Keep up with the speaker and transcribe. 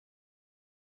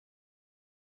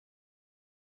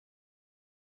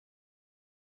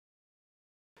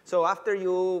So after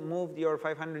you moved your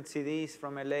 500 CDs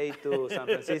from LA to San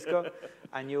Francisco,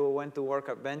 and you went to work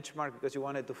at Benchmark because you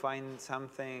wanted to find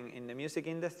something in the music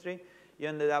industry, you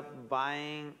ended up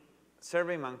buying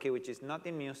SurveyMonkey, which is not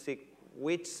in music,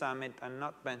 with Summit and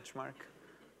not Benchmark.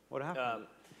 What happened?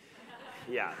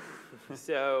 Yeah.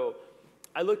 So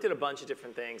I looked at a bunch of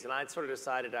different things, and I'd sort of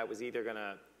decided I was either going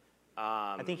to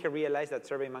I think he realized that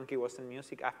SurveyMonkey wasn't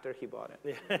music after he bought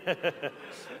it.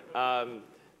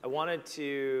 I wanted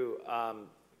to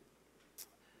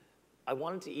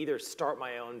either start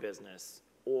my own business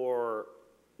or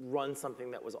run something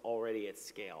that was already at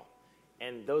scale.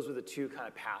 And those were the two kind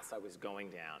of paths I was going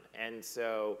down. And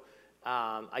so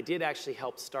I did actually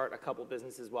help start a couple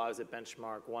businesses while I was at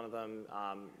Benchmark, one of them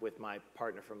with my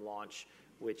partner from Launch,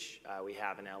 which we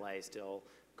have in LA still,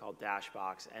 called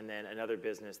Dashbox, and then another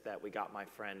business that we got my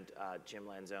friend Jim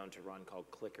Lanzone to run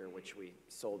called Clicker, which we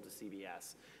sold to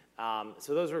CBS.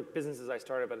 So those were businesses I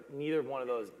started, but neither one of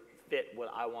those fit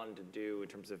what I wanted to do in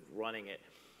terms of running it.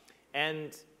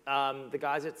 And the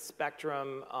guys at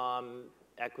Spectrum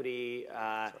Equity,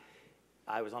 I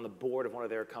was on the board of one of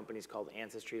their companies called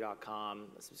Ancestry.com,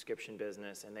 a subscription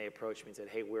business, and they approached me and said,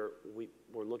 hey, we're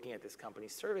looking at this company,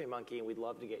 SurveyMonkey, and we'd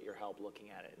love to get your help looking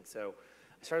at it. And so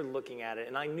I started looking at it,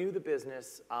 and I knew the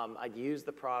business. I'd used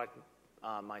the product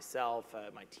myself.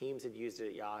 My teams had used it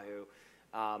at Yahoo.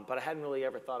 But I hadn't really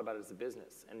ever thought about it as a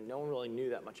business. And no one really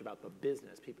knew that much about the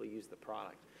business. People used the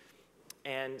product.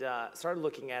 And started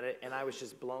looking at it, and I was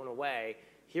just blown away.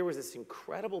 Here was this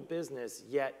incredible business,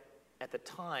 yet at the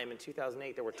time, in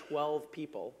 2008, there were 12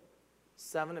 people,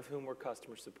 7 of whom were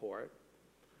customer support.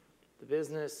 The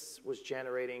business was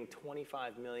generating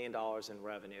 $25 million in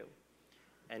revenue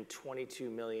and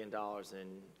 $22 million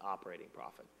in operating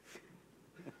profit.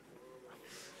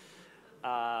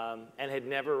 And had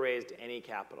never raised any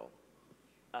capital.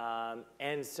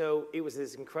 And so it was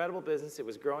this incredible business. It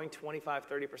was growing 25,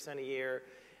 30% a year.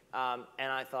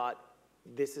 And I thought,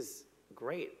 this is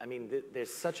great. I mean,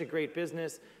 there's such a great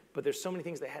business, but there's so many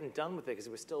things they hadn't done with it because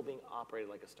it was still being operated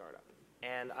like a startup.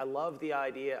 And I love the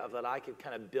idea of that I could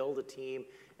kind of build a team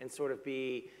and sort of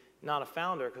be not a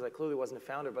founder, because I clearly wasn't a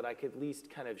founder, but I could at least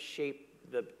kind of shape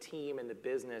the team and the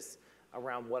business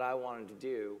around what I wanted to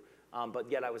do.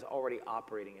 But yet I was already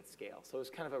operating at scale. So it was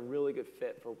kind of a really good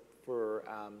fit for what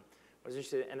I was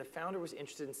interested in. And the founder was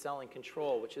interested in selling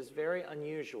control, which is very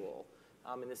unusual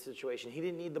in this situation. He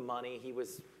didn't need the money. He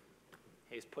was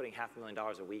putting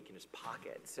 $500,000 a week in his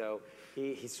pocket. So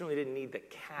he certainly didn't need the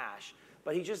cash.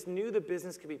 But he just knew the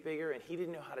business could be bigger, and he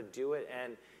didn't know how to do it.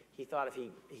 And he thought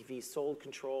if he sold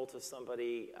control to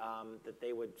somebody, that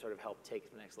they would sort of help take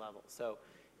it to the next level. So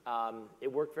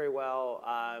it worked very well.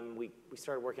 We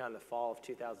started working on it in the fall of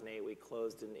 2008. We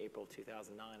closed in April of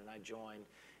 2009, and I joined.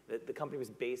 The company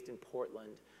was based in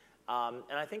Portland. And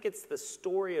I think it's the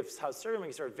story of how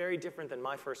SurveyMonkey started very different than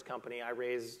my first company. I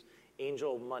raised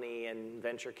angel money and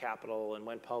venture capital and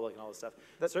went public and all this stuff.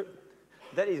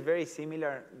 That is very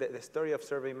similar. The story of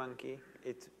SurveyMonkey,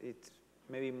 it's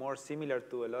maybe more similar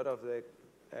to a lot of the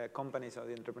companies or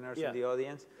the entrepreneurs in the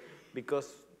audience,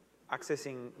 because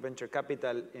accessing venture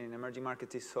capital in emerging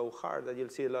markets is so hard that you'll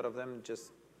see a lot of them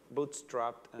just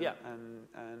bootstrapped, and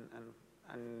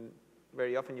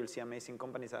very often you'll see amazing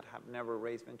companies that have never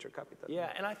raised venture capital.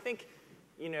 Yeah, and I think,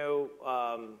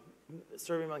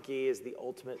 SurveyMonkey is the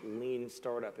ultimate lean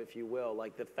startup, if you will.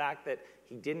 Like, the fact that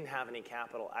he didn't have any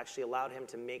capital actually allowed him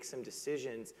to make some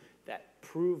decisions that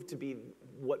proved to be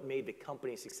what made the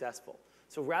company successful.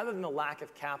 So rather than the lack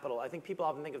of capital, I think people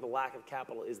often think of the lack of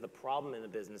capital as the problem in the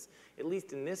business. At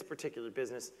least in this particular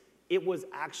business, it was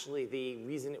actually the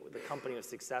reason the company was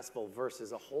successful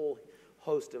versus a whole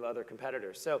host of other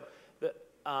competitors. So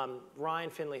Ryan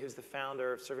Finley, who's the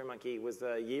founder of SurveyMonkey, was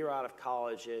a year out of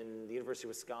college in the University of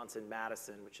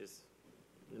Wisconsin-Madison, which is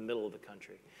in the middle of the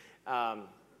country.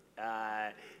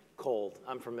 Cold.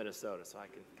 I'm from Minnesota, so I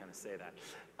can kind of say that.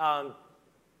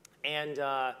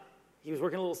 He was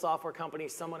working in a little software company.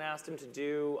 Someone asked him to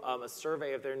do a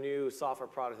survey of their new software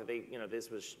product that they, this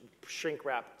was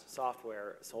shrink-wrapped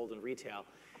software sold in retail.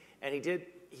 And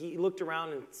he looked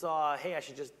around and saw, hey,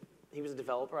 he was a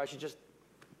developer, I should just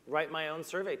write my own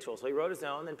survey tool. So he wrote his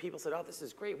own, and people said, oh, this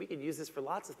is great. We could use this for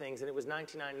lots of things. And it was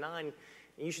 $19.99, and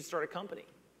you should start a company.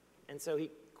 And so he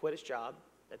quit his job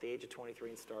at the age of 23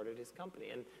 and started his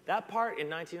company. And that part in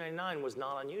 1999 was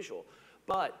not unusual.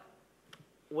 But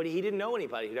he didn't know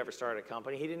anybody who'd ever started a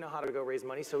company. He didn't know how to go raise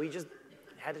money, so he just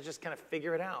had to just kind of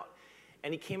figure it out.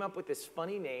 And he came up with this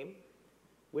funny name,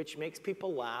 which makes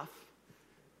people laugh,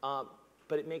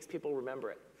 but it makes people remember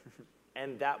it.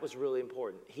 And that was really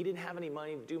important. He didn't have any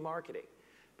money to do marketing.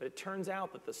 But it turns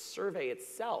out that the survey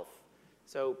itself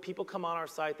So people come on our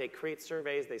site, they create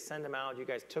surveys, they send them out. You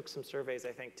guys took some surveys,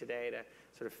 I think, today to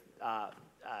sort of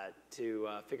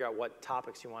figure out what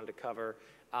topics you wanted to cover.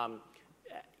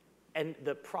 And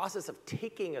the process of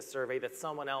taking a survey that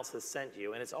someone else has sent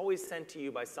you, and it's always sent to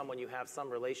you by someone you have some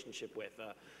relationship with.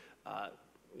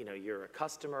 You know, you're a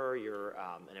customer, you're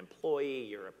an employee,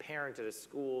 you're a parent at a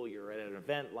school, you're at an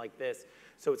event like this.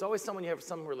 So it's always someone you have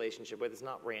some relationship with. It's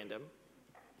not random.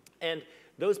 And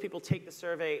those people take the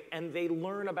survey, and they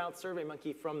learn about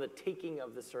SurveyMonkey from the taking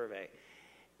of the survey.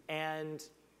 And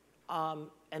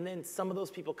then some of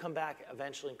those people come back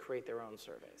eventually and create their own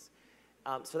surveys.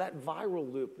 So that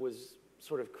viral loop was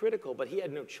sort of critical, but he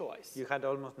had no choice. You had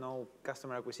almost no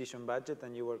customer acquisition budget,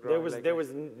 and you were growing there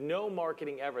was no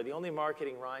marketing ever. The only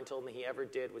marketing Ryan told me he ever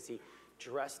did was he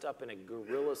dressed up in a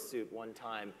gorilla suit one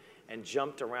time and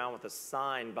jumped around with a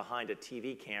sign behind a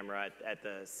TV camera at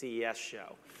the CES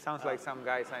show. Sounds like some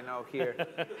guys I know here.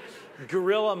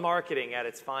 Guerrilla marketing at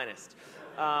its finest.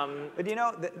 But you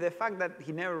know, the fact that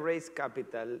he never raised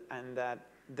capital, and that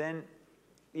then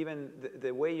even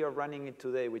the way you're running it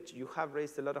today, which you have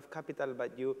raised a lot of capital,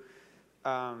 but you,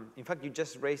 in fact, you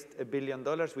just raised $1 billion,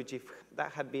 which if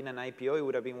that had been an IPO, it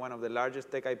would have been one of the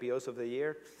largest tech IPOs of the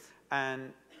year.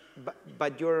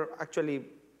 But you're actually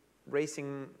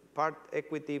raising part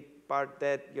equity, part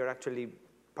debt. You're actually,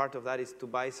 part of that is to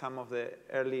buy some of the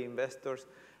early investors.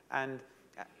 And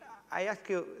I ask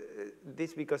you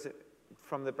this because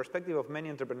from the perspective of many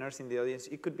entrepreneurs in the audience,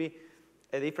 it could be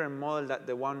a different model that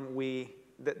the one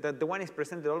the one is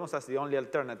presented almost as the only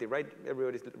alternative, right?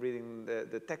 Everybody's reading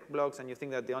the tech blogs, and you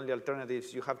think that the only alternative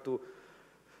is you have to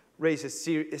raise a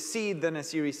seed, then a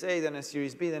Series A, then a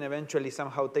Series B, then eventually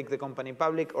somehow take the company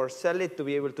public or sell it to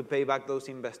be able to pay back those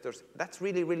investors. That's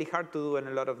really, really hard to do in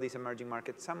a lot of these emerging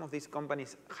markets. Some of these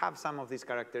companies have some of these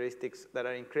characteristics that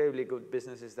are incredibly good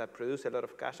businesses that produce a lot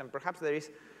of cash, and perhaps there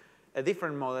is a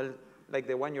different model like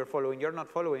the one you're following. You're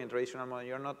not following a traditional model.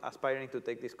 You're not aspiring to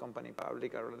take this company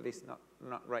public, or at least not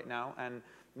right now. And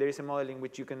there is a model in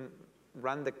which you can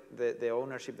run the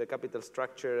ownership, the capital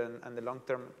structure, and the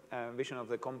long-term vision of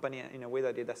the company in a way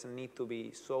that it doesn't need to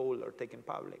be sold or taken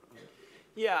public.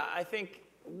 Yeah, I think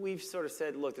we've sort of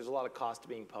said, look, there's a lot of cost to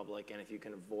being public, and if you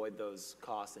can avoid those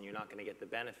costs, then you're not going to get the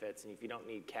benefits. And if you don't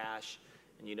need cash,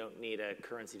 and you don't need a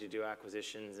currency to do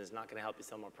acquisitions, and it's not going to help you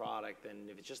sell more product, and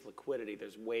if it's just liquidity,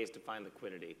 there's ways to find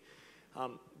liquidity.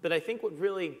 But I think what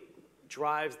really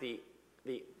drives the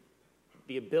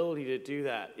ability to do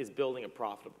that is building a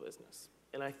profitable business.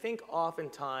 And I think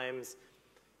oftentimes,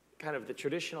 kind of the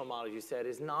traditional model you said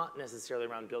is not necessarily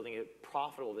around building a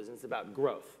profitable business. It's about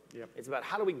growth. Yep. It's about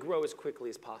how do we grow as quickly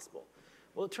as possible.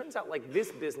 Well, it turns out like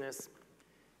this business,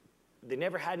 they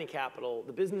never had any capital.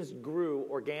 The business grew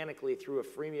organically through a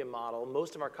freemium model.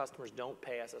 Most of our customers don't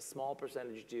pay us. A small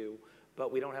percentage do,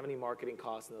 but we don't have any marketing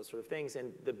costs and those sort of things.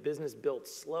 And the business built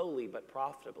slowly but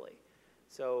profitably.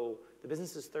 So the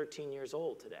business is 13 years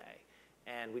old today.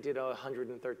 And we did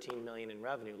 $113 million in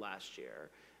revenue last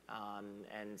year,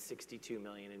 and $62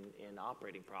 million in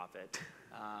operating profit.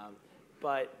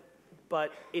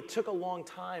 But it took a long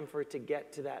time for it to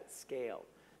get to that scale.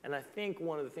 And I think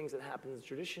one of the things that happens in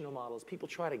traditional models, people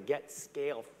try to get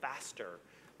scale faster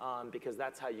because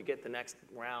that's how you get the next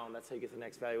round, that's how you get the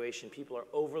next valuation. People are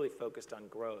overly focused on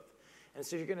growth. And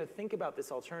so you're going to think about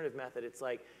this alternative method. It's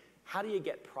like, how do you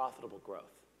get profitable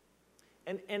growth?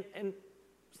 And it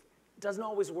doesn't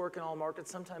always work in all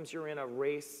markets. Sometimes you're in a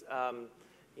race.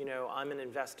 You know, I'm an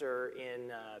investor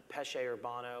in Peixe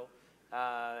Urbano,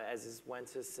 as is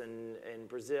Wences in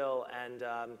Brazil. And,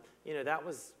 you know, that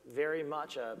was very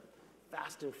much a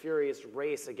fast and furious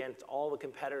race against all the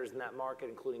competitors in that market,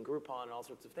 including Groupon and all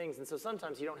sorts of things. And so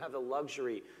sometimes you don't have the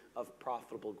luxury of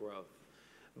profitable growth.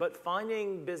 But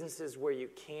finding businesses where you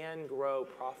can grow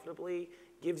profitably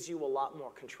gives you a lot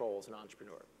more control as an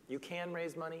entrepreneur. You can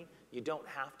raise money. You don't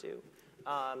have to.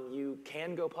 You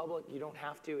can go public. You don't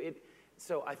have to.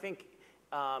 So I think,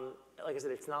 like I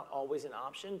said, it's not always an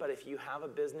option, but if you have a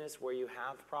business where you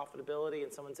have profitability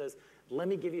and someone says, let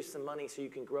me give you some money so you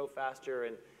can grow faster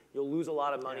and you'll lose a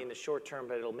lot of money in the short term,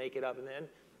 but it'll make it up in the end,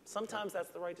 sometimes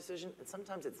that's the right decision and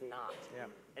sometimes it's not. Yeah.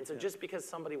 And so just because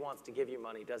somebody wants to give you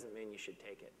money doesn't mean you should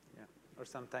take it. Yeah. Or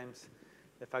sometimes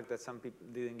the fact that some people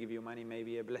didn't give you money may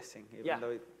be a blessing, even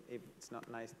though it's not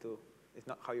nice to, it's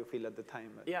not how you feel at the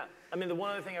time. But. Yeah. I mean, the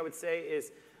one other thing I would say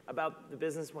is about the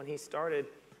business when he started,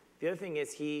 the other thing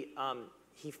is he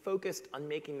focused on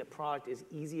making the product as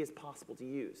easy as possible to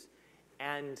use.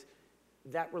 And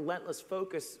that relentless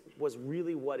focus was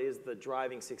really what is the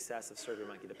driving success of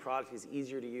SurveyMonkey. The product is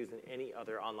easier to use than any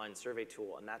other online survey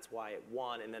tool, and that's why it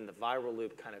won. And then the viral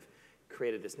loop kind of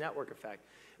created this network effect.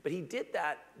 But he did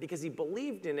that because he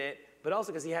believed in it, but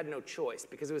also because he had no choice,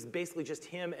 because it was basically just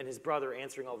him and his brother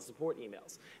answering all the support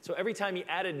emails. So every time he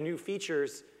added new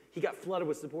features, he got flooded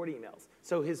with support emails.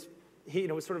 So he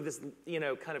was sort of this,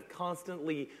 kind of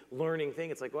constantly learning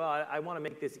thing. It's like, well, I want to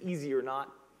make this easier,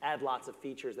 not add lots of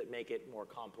features that make it more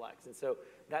complex. And so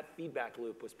that feedback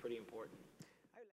loop was pretty important.